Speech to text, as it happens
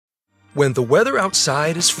When the weather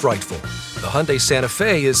outside is frightful, the Hyundai Santa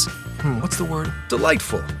Fe is,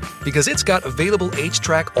 delightful. Because it's got available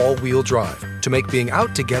H-Track all-wheel drive to make being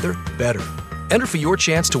out together better. Enter for your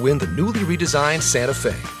chance to win the newly redesigned Santa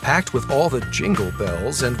Fe, packed with all the jingle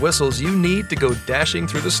bells and whistles you need to go dashing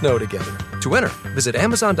through the snow together. To enter, visit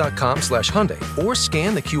Amazon.com/Hyundai or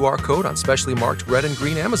scan the QR code on specially marked red and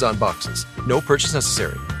green Amazon boxes. No purchase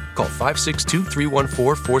necessary. Call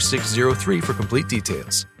 562-314-4603 for complete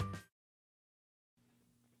details.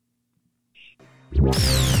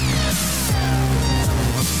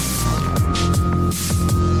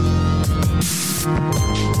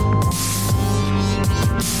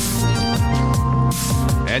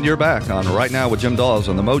 And you're back on Right Now with Jim Dawes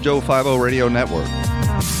on the Mojo 50 Radio Network.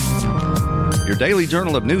 Your daily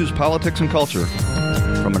journal of news, politics, and culture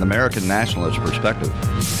from an American nationalist perspective.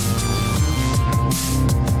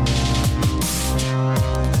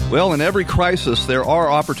 Well, in every crisis, there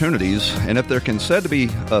are opportunities, and if there can said to be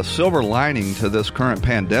a silver lining to this current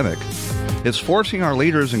pandemic, it's forcing our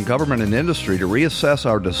leaders in government and industry to reassess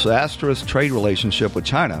our disastrous trade relationship with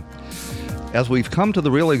China, as we've come to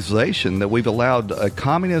the realization that we've allowed a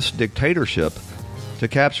communist dictatorship to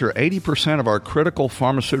capture 80% of our critical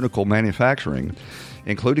pharmaceutical manufacturing,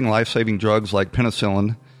 including life-saving drugs like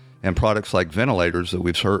penicillin and products like ventilators that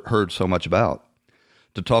we've heard so much about.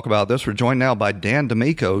 To talk about this, we're joined now by Dan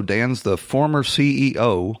DiMicco. Dan's the former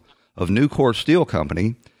CEO of Nucor Steel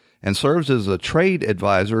Company and serves as a trade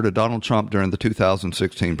advisor to Donald Trump during the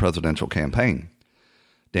 2016 presidential campaign.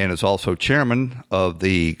 Dan is also chairman of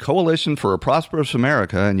the Coalition for a Prosperous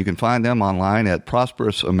America, and you can find them online at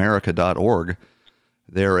prosperousamerica.org.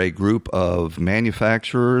 They're a group of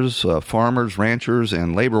manufacturers, farmers, ranchers,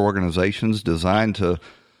 and labor organizations designed to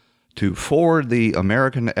forward the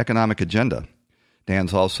American economic agenda.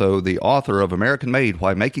 Dan's also the author of American Made,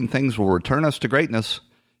 Why Making Things Will Return Us to Greatness.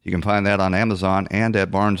 You can find that on Amazon and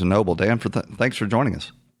at Barnes & Noble. Dan, thanks for joining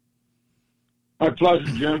us. My pleasure,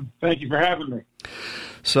 Jim. Thank you for having me.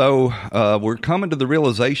 So we're coming to the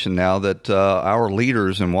realization now that our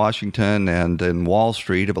leaders in Washington and in Wall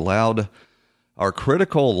Street have allowed our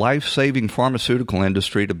critical life-saving pharmaceutical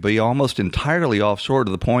industry to be almost entirely offshore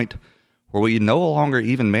to the point where we no longer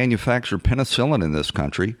even manufacture penicillin in this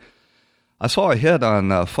country. I saw a hit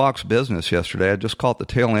on Fox Business yesterday. I just caught the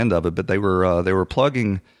tail end of it, but they were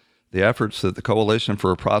plugging the efforts that the Coalition for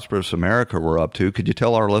a Prosperous America were up to. Could you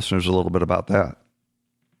tell our listeners a little bit about that?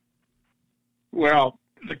 Well,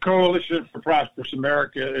 the Coalition for Prosperous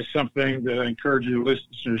America is something that I encourage your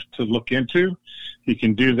listeners to look into. You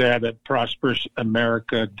can do that at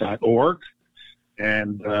prosperousamerica.org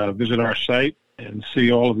and visit our site and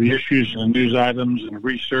see all of the issues and news items and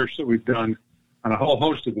research that we've done on a whole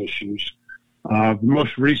host of issues. The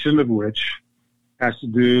most recent of which has to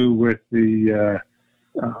do with the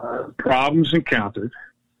problems encountered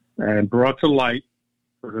and brought to light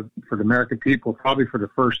for the American people, probably for the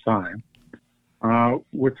first time,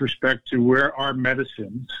 with respect to where our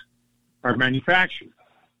medicines are manufactured.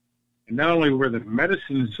 And not only where the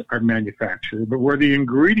medicines are manufactured, but where the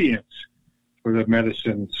ingredients for the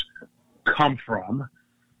medicines come from,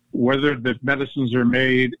 whether the medicines are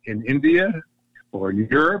made in India or in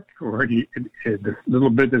Europe or the little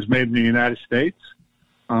bit that's made in the United States.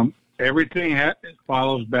 Everything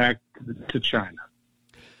follows back to China.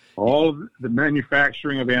 All of the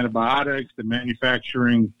manufacturing of antibiotics, the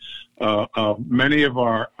manufacturing of many of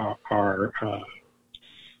our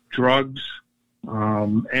drugs,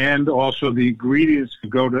 and also the ingredients to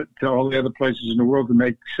go to all the other places in the world to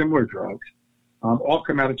make similar drugs, all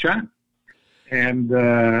come out of China. And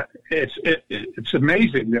it's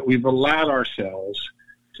amazing that we've allowed ourselves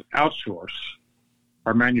to outsource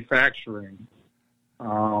our manufacturing.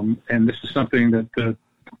 And this is something that the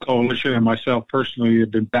Coalition and myself personally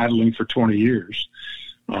have been battling for 20 years.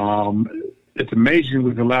 It's amazing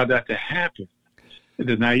we've allowed that to happen.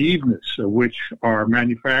 The naiveness of which our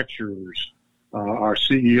manufacturers, our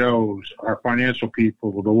CEOs, our financial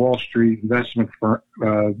people, the Wall Street investment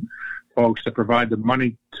folks that provide the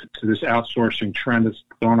money to this outsourcing trend that's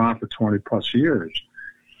gone on for 20 plus years.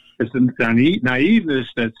 It's the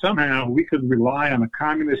naiveness that somehow we could rely on a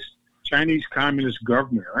Chinese communist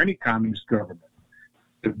government or any communist government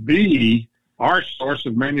to be our source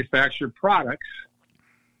of manufactured products,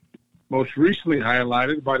 most recently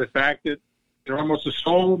highlighted by the fact that they're almost the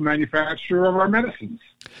sole manufacturer of our medicines,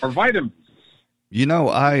 our vitamins. You know,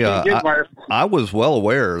 I was well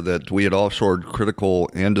aware that we had offshored critical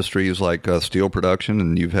industries like steel production,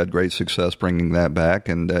 and you've had great success bringing that back,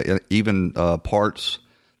 and even parts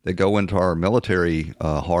that go into our military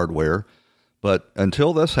hardware. But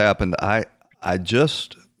until this happened, I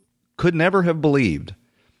just could never have believed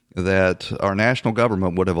that our national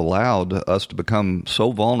government would have allowed us to become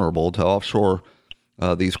so vulnerable to offshore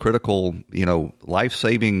these critical,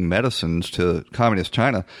 life-saving medicines to communist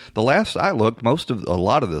China. The last I looked, a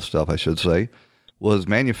lot of this stuff, I should say, was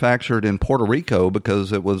manufactured in Puerto Rico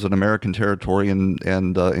because it was an American territory and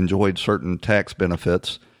enjoyed certain tax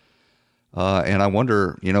benefits. And I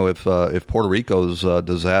wonder, if Puerto Rico's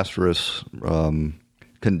disastrous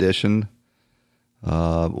condition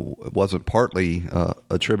wasn't partly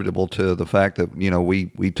attributable to the fact that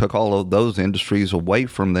we took all of those industries away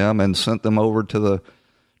from them and sent them over to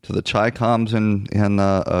the Chi-Coms in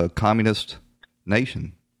a communist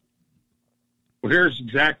nation. Well, here's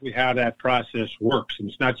exactly how that process works, and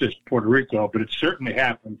it's not just Puerto Rico, but it certainly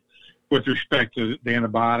happened with respect to the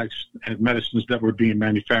antibiotics and medicines that were being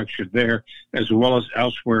manufactured there, as well as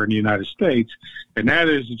elsewhere in the United States. And that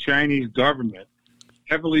is the Chinese government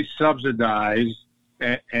heavily subsidized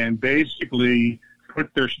and basically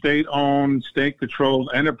put their state-owned, state-controlled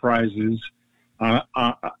enterprises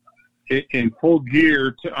in full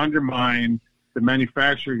gear to undermine the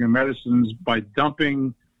manufacturing of medicines by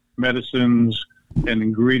dumping medicines and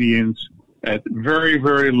ingredients at very,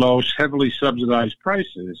 very low, heavily subsidized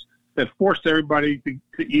prices that forced everybody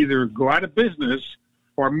to either go out of business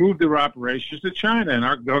or move their operations to China. And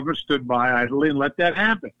our government stood by idly and let that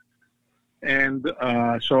happen. And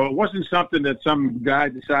so it wasn't something that some guy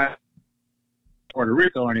decided Puerto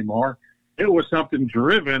Rico anymore. It was something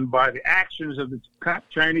driven by the actions of the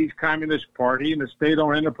Chinese Communist Party and the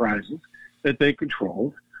state-owned enterprises that they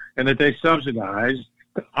controlled and that they subsidized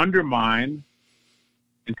to undermine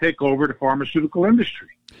and take over the pharmaceutical industry.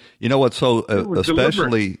 You know what's so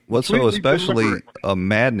especially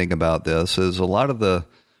maddening about this is a lot of the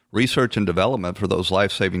research and development for those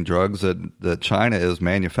life-saving drugs that China is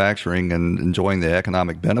manufacturing and enjoying the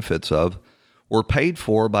economic benefits of were paid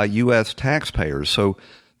for by U.S. taxpayers. So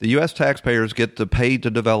the U.S. taxpayers get to pay to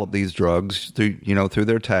develop these drugs through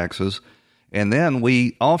their taxes, and then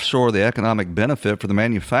we offshore the economic benefit for the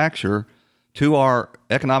manufacturer to our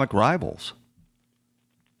economic rivals.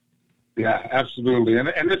 Yeah, absolutely.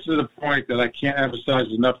 And this is a point that I can't emphasize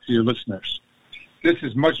enough to your listeners. This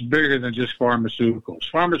is much bigger than just pharmaceuticals.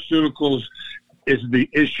 Pharmaceuticals is the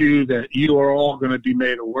issue that you are all going to be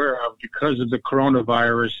made aware of because of the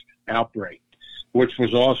coronavirus outbreak, which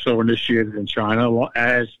was also initiated in China,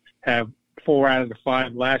 as have 4 out of the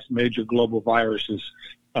 5 last major global viruses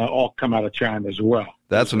all come out of China as well.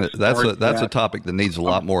 That's a topic that needs a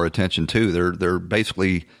lot more attention too. They're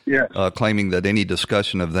basically claiming that any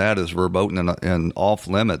discussion of that is verboten and off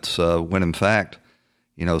limits, when in fact,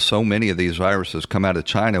 so many of these viruses come out of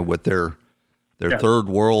China with their third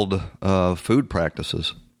world food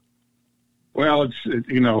practices. Well,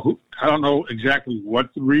 I don't know exactly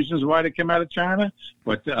what the reasons why they came out of China,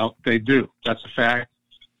 but they do. That's a fact.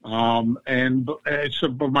 But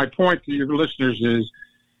my point to your listeners is,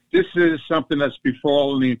 this is something that's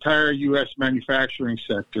befallen the entire U.S. manufacturing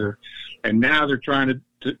sector, and now they're trying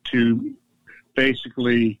to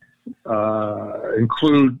basically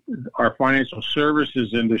include our financial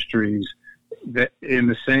services industries that in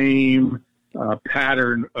the same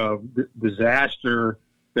pattern of disaster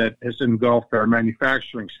that has engulfed our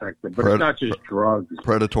manufacturing sector. But it's not just drugs.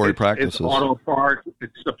 Predatory practices. It's auto parts,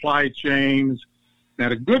 it's supply chains. Now,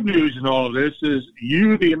 the good news in all of this is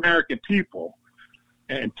you, the American people,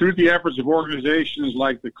 and through the efforts of organizations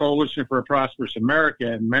like the Coalition for a Prosperous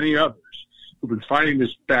America and many others who've been fighting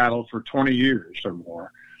this battle for 20 years or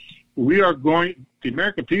more, the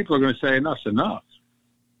American people are going to say enough's enough.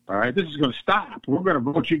 All right, this is going to stop. We're going to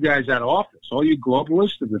vote you guys out of office. All you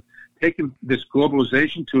globalists have taken this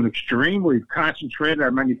globalization to an extreme where you've concentrated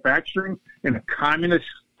our manufacturing in a communist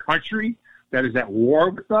country that is at war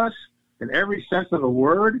with us in every sense of the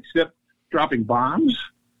word except dropping bombs.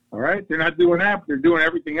 All right, they're not doing that, but they're doing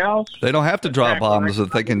everything else. They don't have to drop bombs if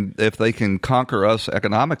they can conquer us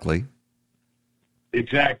economically.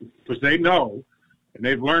 Exactly, because they know, and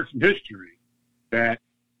they've learned from history, that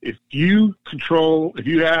if you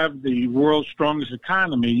have the world's strongest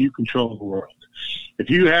economy, you control the world. If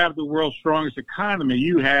you have the world's strongest economy,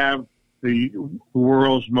 you have the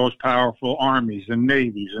world's most powerful armies and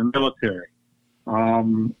navies and military.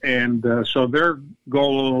 So their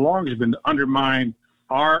goal all along has been to undermine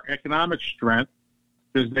our economic strength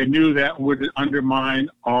because they knew that would undermine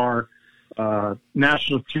our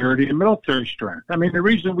national security and military strength. I mean, the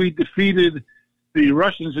reason we defeated the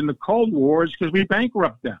Russians in the Cold War is because we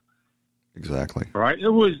bankrupted them. Exactly. Right. It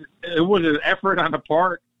was an effort on the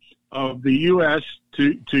part of the U.S.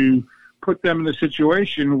 to put them in a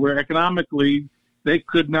situation where economically they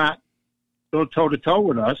could not go toe to toe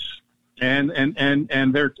with us,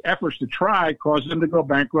 and their efforts to try caused them to go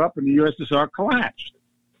bankrupt, and the USSR collapsed.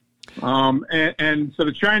 And so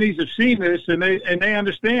the Chinese have seen this, and they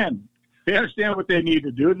understand. They understand what they need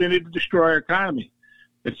to do. They need to destroy our economy.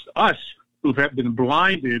 It's us who have been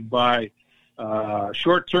blinded by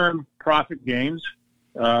short-term profit gains,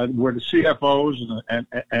 where the CFOs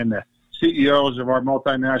and the CEOs of our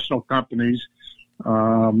multinational companies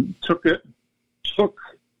took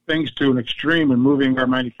things to an extreme in moving our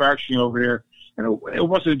manufacturing over here. And it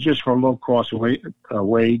wasn't just for low-cost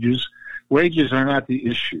wages. Wages are not the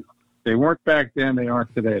issue. They weren't back then. They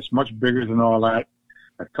aren't today. It's much bigger than all that.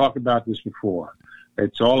 I've talked about this before.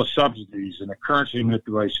 It's all the subsidies and the currency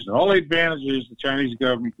manipulation, all the advantages the Chinese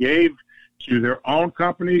government gave to their own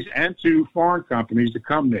companies and to foreign companies to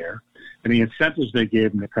come there, and the incentives they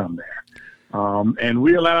gave them to come there. And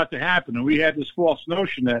we allowed it to happen. And we had this false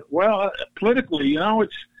notion that, well, politically,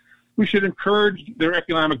 we should encourage their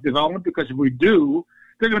economic development, because if we do,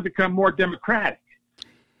 they're going to become more democratic.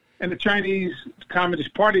 And the Chinese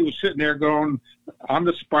Communist Party was sitting there going, I'm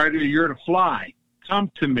the spider, you're the fly.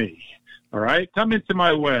 Come to me, all right? Come into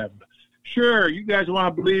my web. Sure, you guys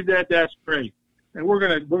want to believe that? That's great. And we're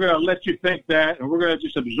gonna let you think that, and we're gonna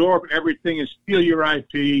just absorb everything and steal your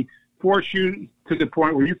IP, force you to the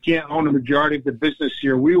point where you can't own the majority of the business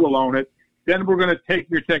here. We will own it. Then we're going to take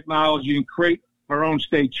your technology and create our own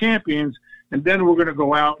state champions, and then we're going to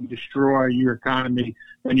go out and destroy your economy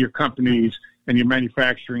and your companies and your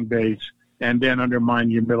manufacturing base, and then undermine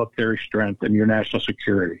your military strength and your national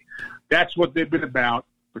security. That's what they've been about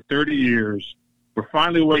for 30 years. We're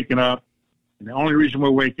finally waking up, and the only reason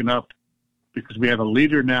we're waking up because we have a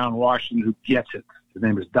leader now in Washington who gets it. His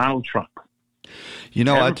name is Donald Trump.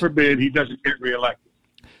 Heaven forbid he doesn't get reelected.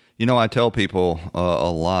 I tell people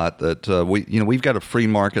a lot that we've got a free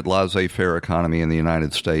market, laissez-faire economy in the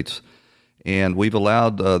United States, and we've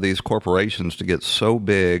allowed these corporations to get so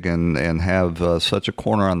big and have such a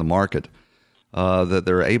corner on the market that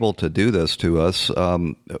they're able to do this to us.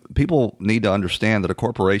 People need to understand that a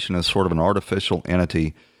corporation is sort of an artificial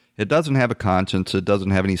entity. It doesn't have a conscience. It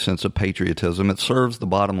doesn't have any sense of patriotism. It serves the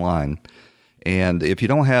bottom line. And if you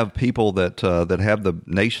don't have people that have the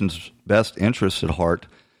nation's best interests at heart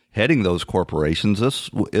heading those corporations, this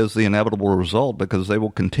is the inevitable result, because they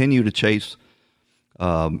will continue to chase,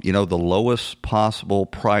 the lowest possible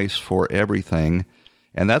price for everything.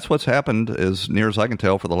 And that's what's happened, as near as I can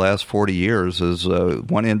tell, for the last 40 years, is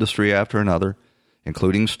one industry after another,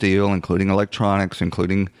 including steel, including electronics,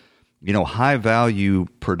 including, high-value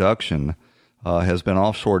production, has been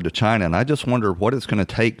offshored to China. And I just wonder what it's going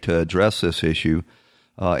to take to address this issue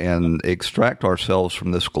and extract ourselves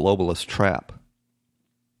from this globalist trap.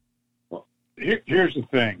 Well, here's the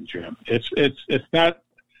thing, Jim. It's not.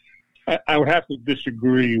 I would have to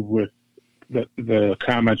disagree with the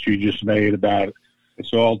comments you just made about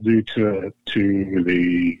it's all due to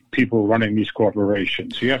the people running these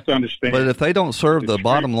corporations. You have to understand. But if they don't serve the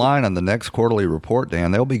bottom line on the next quarterly report,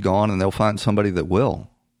 Dan, they'll be gone, and they'll find somebody that will.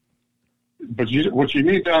 But what you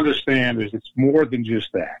need to understand is it's more than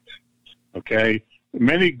just that, okay?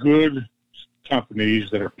 Many good companies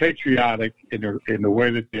that are patriotic in the way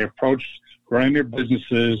that they approach running their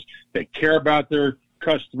businesses, they care about their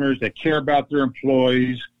customers, they care about their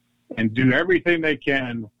employees, and do everything they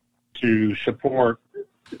can to support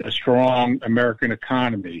a strong American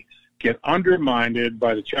economy, get undermined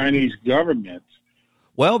by the Chinese government.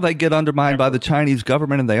 Well, they get undermined by the Chinese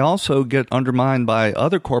government, and they also get undermined by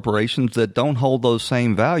other corporations that don't hold those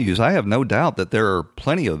same values. I have no doubt that there are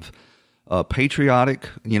plenty of patriotic,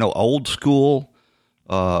 old school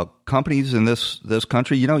companies in this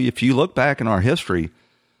country. If you look back in our history,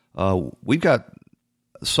 we've got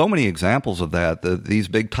so many examples of that. These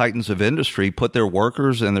big titans of industry put their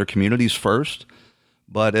workers and their communities first.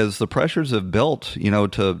 But as the pressures have built,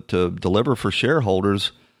 to deliver for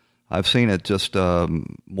shareholders, I've seen it just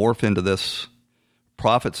morph into this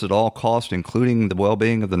profits at all costs, including the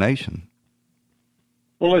well-being of the nation.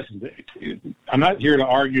 Well, listen, I'm not here to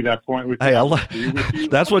argue that point with you. Hey,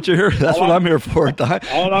 that's what you're here. That's what I'm here for, Dan.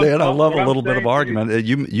 I love a little bit of argument.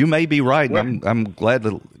 You may be right, and I'm glad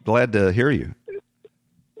to hear you.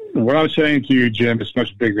 What I'm saying to you, Jim, is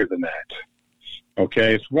much bigger than that.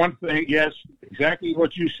 Okay, it's one thing. Yes, exactly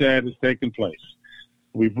what you said is taking place.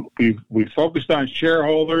 We've focused on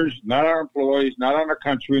shareholders, not our employees, not on our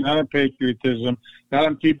country, not on patriotism, not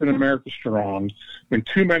on keeping America strong. When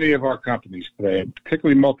too many of our companies today,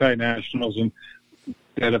 particularly multinationals,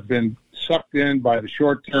 that have been sucked in by the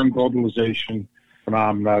short-term globalization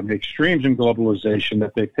phenomenon, the extremes in globalization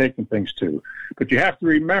that they've taken things to. But you have to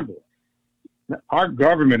remember, our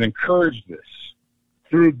government encouraged this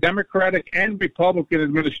through Democratic and Republican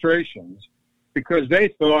administrations because they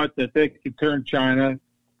thought that they could turn China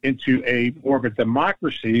into a more of a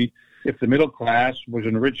democracy if the middle class was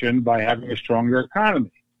enriched by having a stronger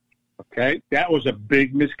economy. Okay? That was a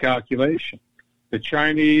big miscalculation. The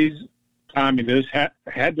Chinese communists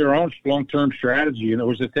had their own long-term strategy, and it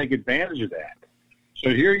was to take advantage of that. So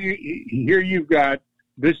here you've got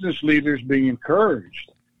business leaders being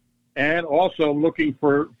encouraged and also looking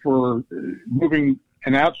for moving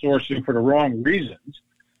and outsourcing for the wrong reasons,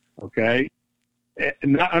 okay,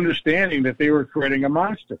 and not understanding that they were creating a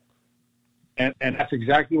monster. And that's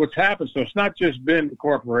exactly what's happened. So it's not just been the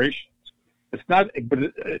corporations. It's not, but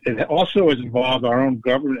it also has involved our own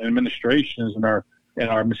government administrations and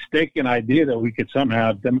our mistaken idea that we could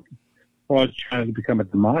somehow cause China to become a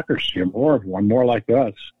democracy or more of one, more like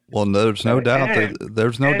us. Well, there's no doubt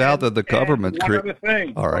that the government. One other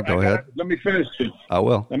thing. All right, go ahead. Let me finish, Jim. I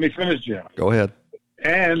will. Let me finish, Jim. Go ahead.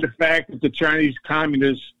 And the fact that the Chinese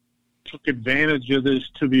communists took advantage of this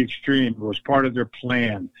to the extreme. It was part of their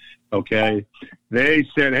plan. Okay, they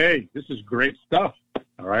said, "Hey, this is great stuff."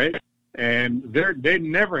 All right. And they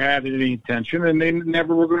never had any intention, and they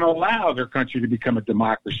never were going to allow their country to become a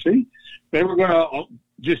democracy. They were going to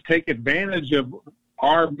just take advantage of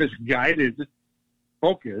our misguided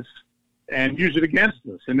focus and use it against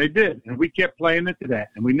us, and they did. And we kept playing into that,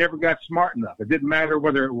 and we never got smart enough. It didn't matter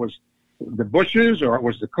whether it was the Bushes or it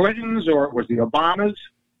was the Clintons or it was the Obamas.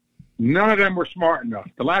 None of them were smart enough.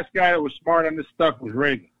 The last guy that was smart on this stuff was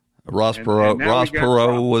Reagan. Ross Perot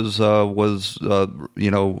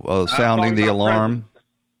was sounding the alarm.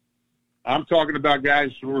 I'm talking about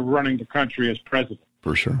guys who were running the country as president.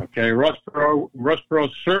 For sure. Okay, Ross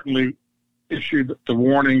Perot certainly issued the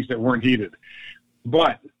warnings that weren't heeded.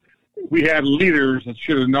 But we had leaders that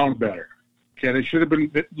should have known better. Okay, they should have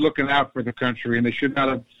been looking out for the country, and they should not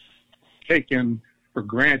have taken for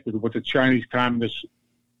granted what the Chinese Communist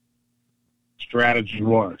strategy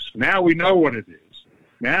was. Now we know what it is.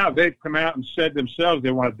 Now they've come out and said themselves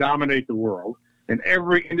they want to dominate the world in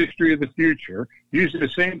every industry of the future, using the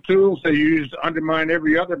same tools they use to undermine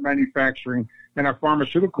every other manufacturing and our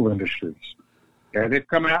pharmaceutical industries. And they've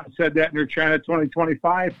come out and said that in their China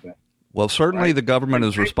 2025 thing. Well, certainly the government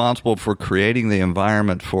is responsible for creating the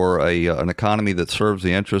environment for an economy that serves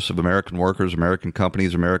the interests of American workers, American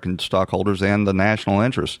companies, American stockholders, and the national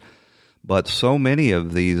interest. But so many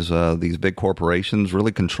of these big corporations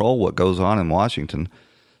really control what goes on in Washington.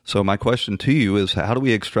 So my question to you is, how do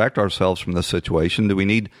we extract ourselves from this situation? Do we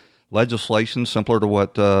need legislation similar to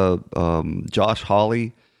what Josh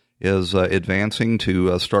Hawley is advancing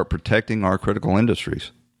to start protecting our critical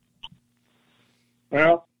industries?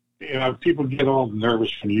 Well, people get all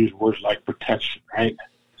nervous when you use words like protection, right?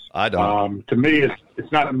 I don't. To me,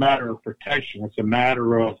 it's not a matter of protection. It's a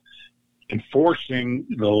matter of enforcing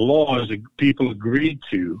the laws that people agreed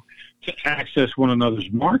to access one another's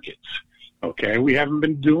markets. Okay, we haven't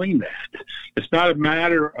been doing that. It's not a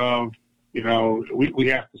matter of, we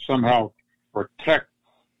have to somehow protect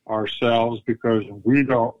ourselves because we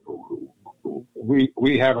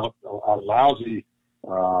have a lousy,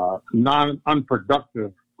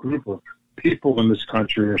 unproductive group of people in this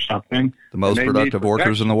country or something. The most productive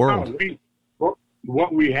workers in the world. No,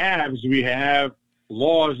 what we have is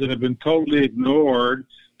laws that have been totally ignored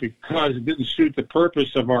because it didn't suit the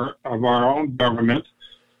purpose of our own government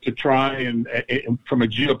to try and from a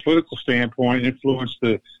geopolitical standpoint, influence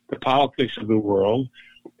the politics of the world,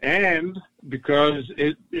 and because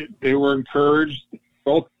they were encouraged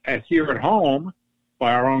both here at home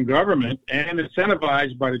by our own government and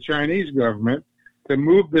incentivized by the Chinese government to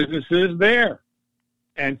move businesses there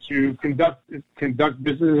and to conduct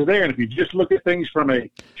businesses there. And if you just look at things from a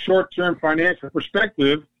short-term financial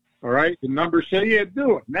perspective, all right, the numbers say, yeah,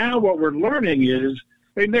 do it. Now what we're learning is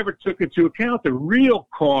they never took into account the real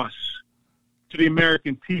costs to the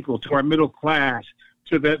American people, to our middle class,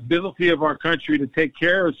 to the ability of our country to take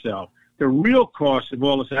care of itself, the real cost of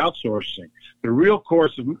all this outsourcing, the real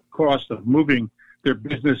cost of moving their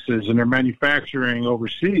businesses and their manufacturing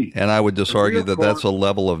overseas. And I would just argue that that's a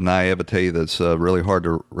level of naivete that's really hard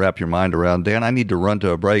to wrap your mind around. Dan, I need to run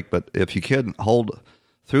to a break, but if you could hold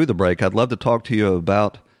through the break, I'd love to talk to you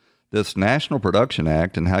about this National Production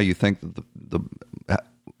Act and how you think that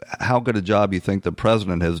how good a job you think the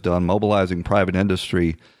president has done mobilizing private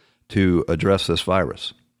industry to address this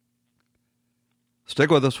virus. Stick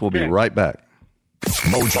with us. We'll be right back.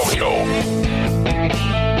 Mojo.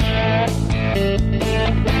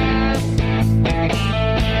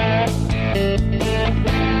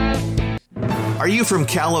 Are you from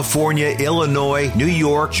California, Illinois, New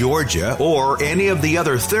York, Georgia, or any of the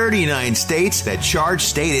other 39 states that charge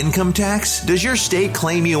state income tax? Does your state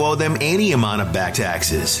claim you owe them any amount of back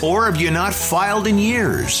taxes? Or have you not filed in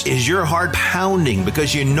years? Is your heart pounding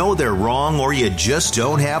because you know they're wrong or you just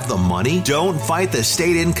don't have the money? Don't fight the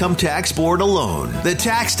state income tax board alone. The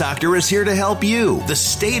Tax Doctor is here to help you. The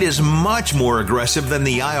state is much more aggressive than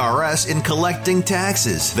the IRS in collecting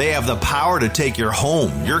taxes. They have the power to take your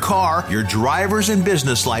home, your car, your driver's and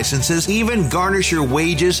business licenses, even garnish your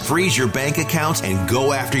wages, freeze your bank accounts, and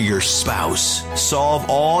go after your spouse. Solve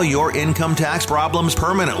all your income tax problems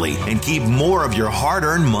permanently and keep more of your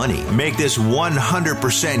hard-earned money. Make this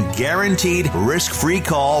 100% guaranteed risk-free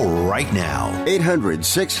call right now.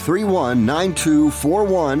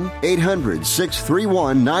 800-631-9241.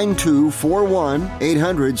 800-631-9241.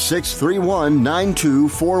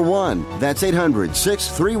 800-631-9241. That's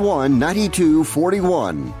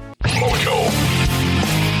 800-631-9241.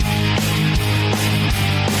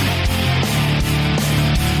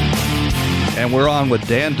 And we're on with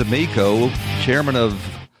Dan DiMicco, chairman of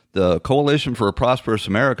the Coalition for a Prosperous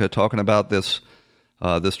America, talking about this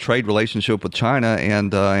trade relationship with China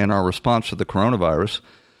and our response to the coronavirus.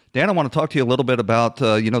 Dan, I want to talk to you a little bit about,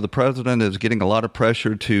 the president is getting a lot of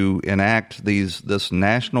pressure to enact this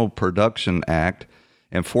National Production Act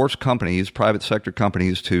and force companies, private sector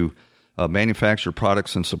companies, to manufacture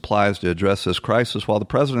products and supplies to address this crisis, while the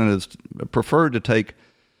president has preferred to take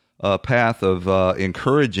a path of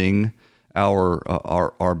encouraging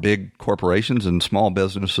our big corporations and small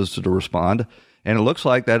businesses to respond. And it looks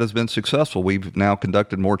like that has been successful. We've now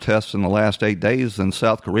conducted more tests in the last 8 days than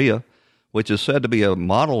South Korea, which is said to be a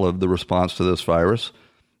model of the response to this virus,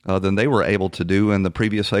 than they were able to do in the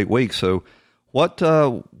previous 8 weeks. So what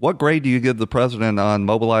grade do you give the president on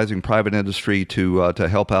mobilizing private industry to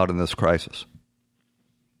help out in this crisis?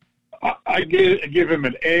 I give him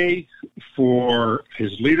an A for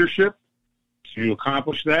his leadership to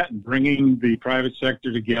accomplish that and bringing the private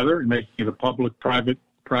sector together and making it a public-public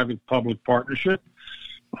partnership.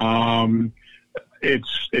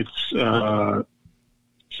 It's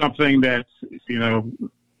something that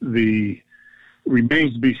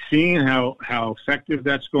remains to be seen how effective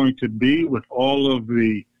that's going to be with all of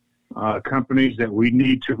the companies that we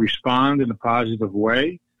need to respond in a positive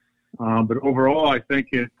way. But overall, I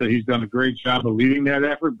think he's done a great job of leading that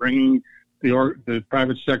effort, bringing the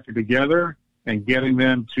private sector together and getting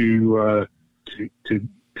them to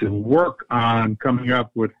work on coming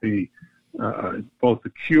up with both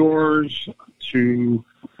the cures to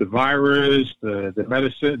the virus, the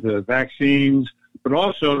medicine, the vaccines, but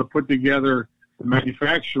also to put together the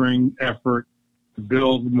manufacturing effort to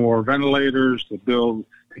build more ventilators, to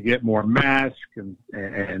get more masks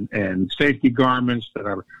and safety garments that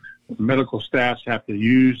our medical staffs have to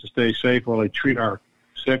use to stay safe while they treat our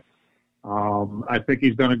sick. I think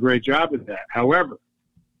he's done a great job of that. However,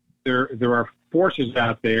 there are forces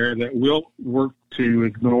out there that will work to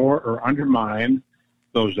ignore or undermine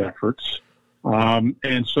those efforts.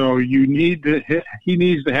 And so he needs to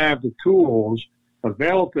have the tools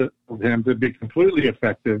available to him to be completely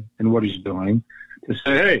effective in what he's doing, to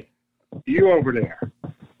say, hey, you over there,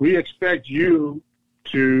 we expect you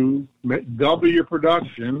to double your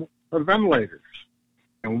production of ventilators.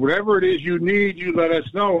 And whatever it is you need, you let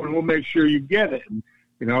us know, and we'll make sure you get it.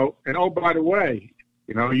 And oh, by the way,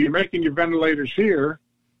 you're making your ventilators here.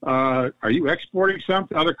 Are you exporting some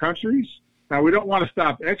to other countries? Now, we don't want to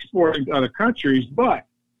stop exporting to other countries, but,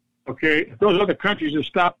 okay, if those other countries have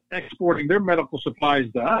stopped exporting their medical supplies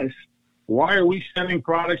to us, why are we sending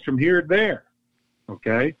products from here to there?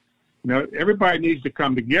 Okay? Everybody needs to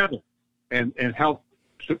come together and help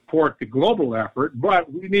support the global effort,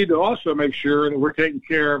 but we need to also make sure that we're taking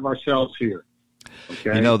care of ourselves here.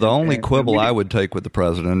 Okay? The only quibble I would take with the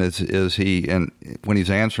president is he, and when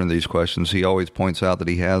he's answering these questions, he always points out that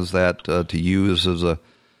he has that to use as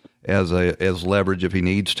leverage if he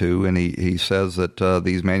needs to, and he says that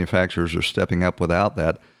these manufacturers are stepping up without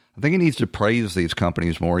that. I think he needs to praise these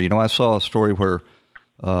companies more. I saw a story where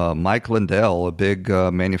Mike Lindell, a big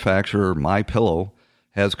manufacturer, MyPillow,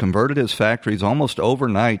 has converted his factories almost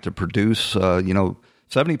overnight to produce,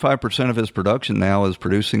 75% of his production now is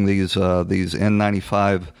producing these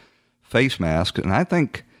N95 face masks. And I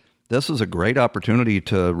think this is a great opportunity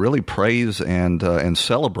to really praise and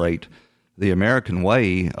celebrate the American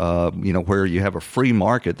way, where you have a free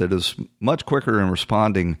market that is much quicker in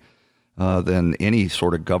responding than any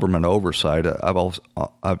sort of government oversight.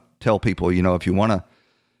 I tell people, if you want to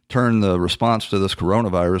turn the response to this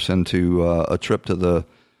coronavirus into a trip to the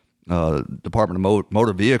Department of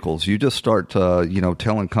Motor Vehicles, you just start,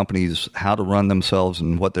 telling companies how to run themselves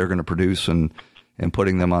and what they're going to produce and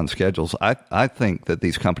putting them on schedules. I think that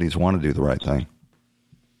these companies want to do the right thing.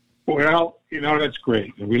 Well, that's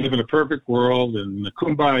great. We live in a perfect world, and the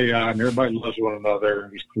kumbaya, and everybody loves one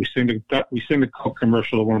another. We sing the Coke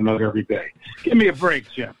commercial to one another every day. Give me a break,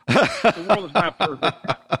 Jeff. The world is not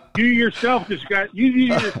perfect. You yourself just got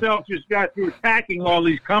through attacking all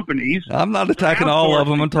these companies. I'm not attacking all of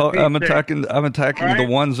them. I'm attacking right? The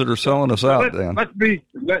ones that are selling us out. Dan.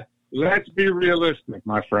 Let's be realistic,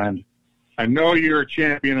 my friend. I know you're a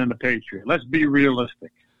champion and a patriot. Let's be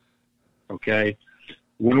realistic. Okay.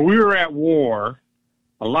 When we were at war,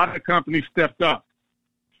 a lot of companies stepped up,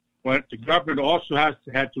 but the government also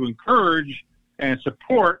had to encourage and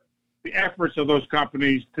support the efforts of those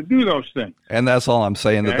companies to do those things. And that's all I'm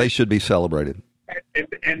saying, that they should be celebrated.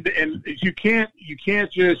 And you can't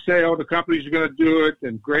just say, oh, the companies are going to do it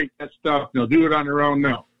and great, that stuff, they'll do it on their own.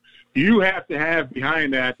 No, you have to have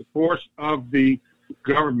behind that the force of the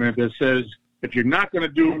government that says, if you're not going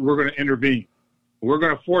to do it, we're going to intervene. We're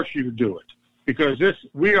going to force you to do it. Because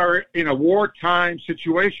we are in a wartime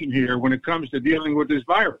situation here when it comes to dealing with this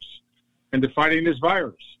virus and to fighting this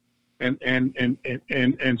virus. And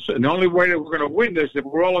so the only way that we're going to win this is if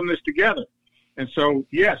we're all in this together. And so,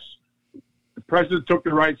 yes, the president took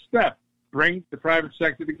the right step, bring the private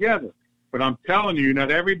sector together. But I'm telling you,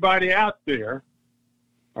 not everybody out there,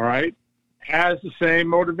 all right, has the same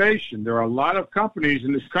motivation. There are a lot of companies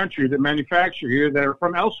in this country that manufacture here that are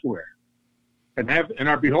from elsewhere and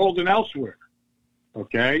are beholden elsewhere.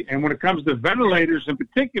 Okay, and when it comes to ventilators in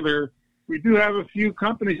particular, we do have a few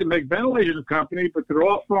companies that make ventilators in company, but they're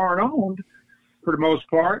all foreign owned for the most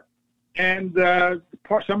part, and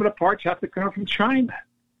some of the parts have to come from China.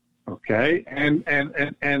 Okay, and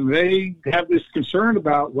they have this concern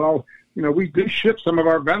about, well, we do ship some of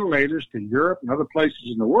our ventilators to Europe and other places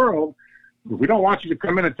in the world, but we don't want you to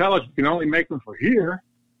come in and tell us you can only make them for here.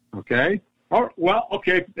 Okay,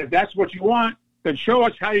 okay, if that's what you want, then show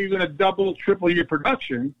us how you're going to double, triple your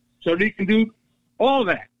production so that you can do all of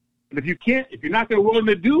that. But if you're not going to willing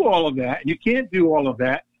to do all of that, and you can't do all of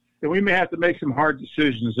that, then we may have to make some hard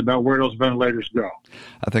decisions about where those ventilators go.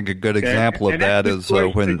 I think a good example of that is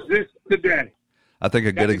when I think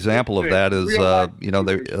a good example of that is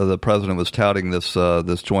the president was touting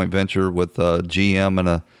this joint venture with GM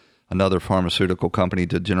and another pharmaceutical company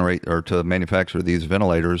to generate or to manufacture these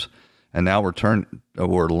ventilators. And now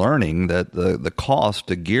we're learning that the cost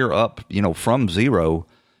to gear up, from zero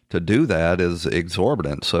to do that is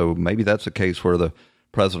exorbitant. So maybe that's a case where the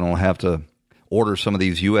president will have to order some of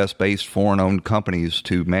these U.S.-based foreign-owned companies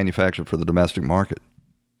to manufacture for the domestic market.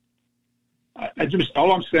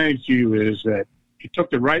 All I'm saying to you is that he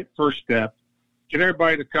took the right first step, get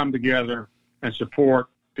everybody to come together and support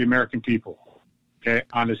the American people, okay,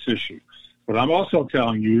 on this issue. But I'm also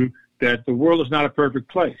telling you that the world is not a perfect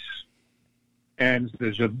place. And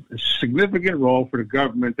there's a significant role for the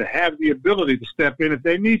government to have the ability to step in if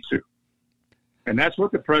they need to. And that's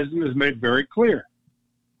what the president has made very clear.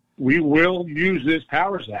 We will use this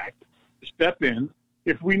Powers Act to step in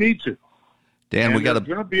if we need to. Dan, there's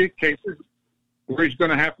going to be cases where he's going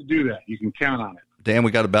to have to do that. You can count on it. Dan, we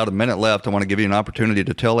got about a minute left. I want to give you an opportunity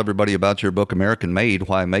to tell everybody about your book, American Made,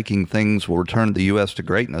 Why Making Things Will Return the U.S. to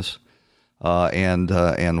Greatness,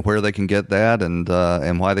 and where they can get that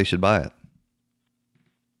and why they should buy it.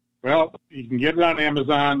 Well, you can get it on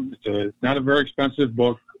Amazon. It's not a very expensive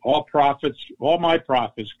book. All my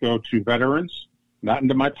profits go to veterans, not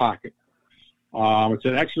into my pocket. It's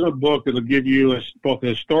an excellent book that'll give you both a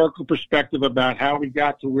historical perspective about how we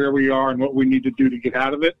got to where we are and what we need to do to get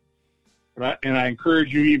out of it. And I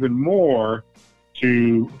encourage you even more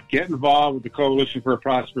to get involved with the Coalition for a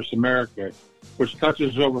Prosperous America, which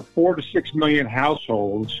touches over 4 to 6 million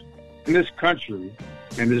households in this country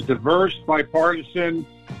and is diverse, bipartisan,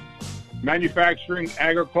 manufacturing,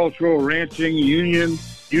 agricultural, ranching, union,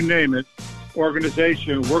 you name it,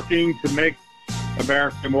 organization working to make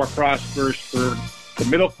America more prosperous for the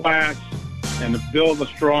middle class and to build a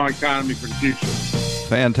strong economy for the future.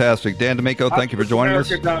 Fantastic. Dan DiMicco, thank you for joining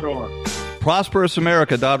us.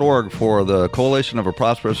 ProsperousAmerica.org for the Coalition of a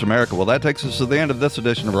Prosperous America. Well, that takes us to the end of this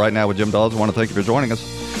edition of Right Now with Jim Dawes. I want to thank you for joining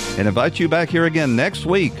us and invite you back here again next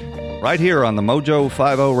week, right here on the Mojo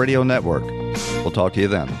 50 Radio Network. We'll talk to you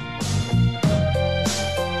then.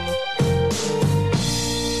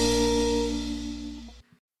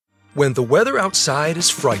 When the weather outside is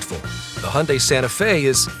frightful, the Hyundai Santa Fe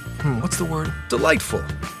is, delightful.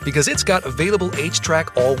 Because it's got available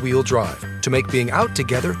H-Track all-wheel drive to make being out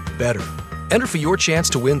together better. Enter for your chance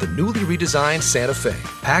to win the newly redesigned Santa Fe,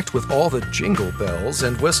 packed with all the jingle bells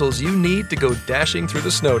and whistles you need to go dashing through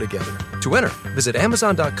the snow together. To enter, visit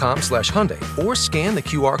Amazon.com/Hyundai or scan the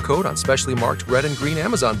QR code on specially marked red and green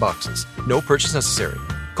Amazon boxes. No purchase necessary.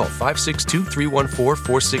 Call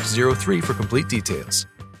 562-314-4603 for complete details.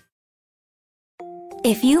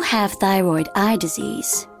 If you have thyroid eye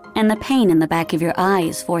disease and the pain in the back of your eye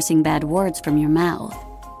is forcing bad words from your mouth,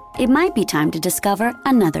 it might be time to discover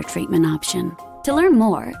another treatment option. To learn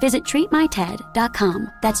more, visit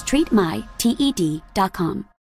treatmyted.com. That's treatmyted.com.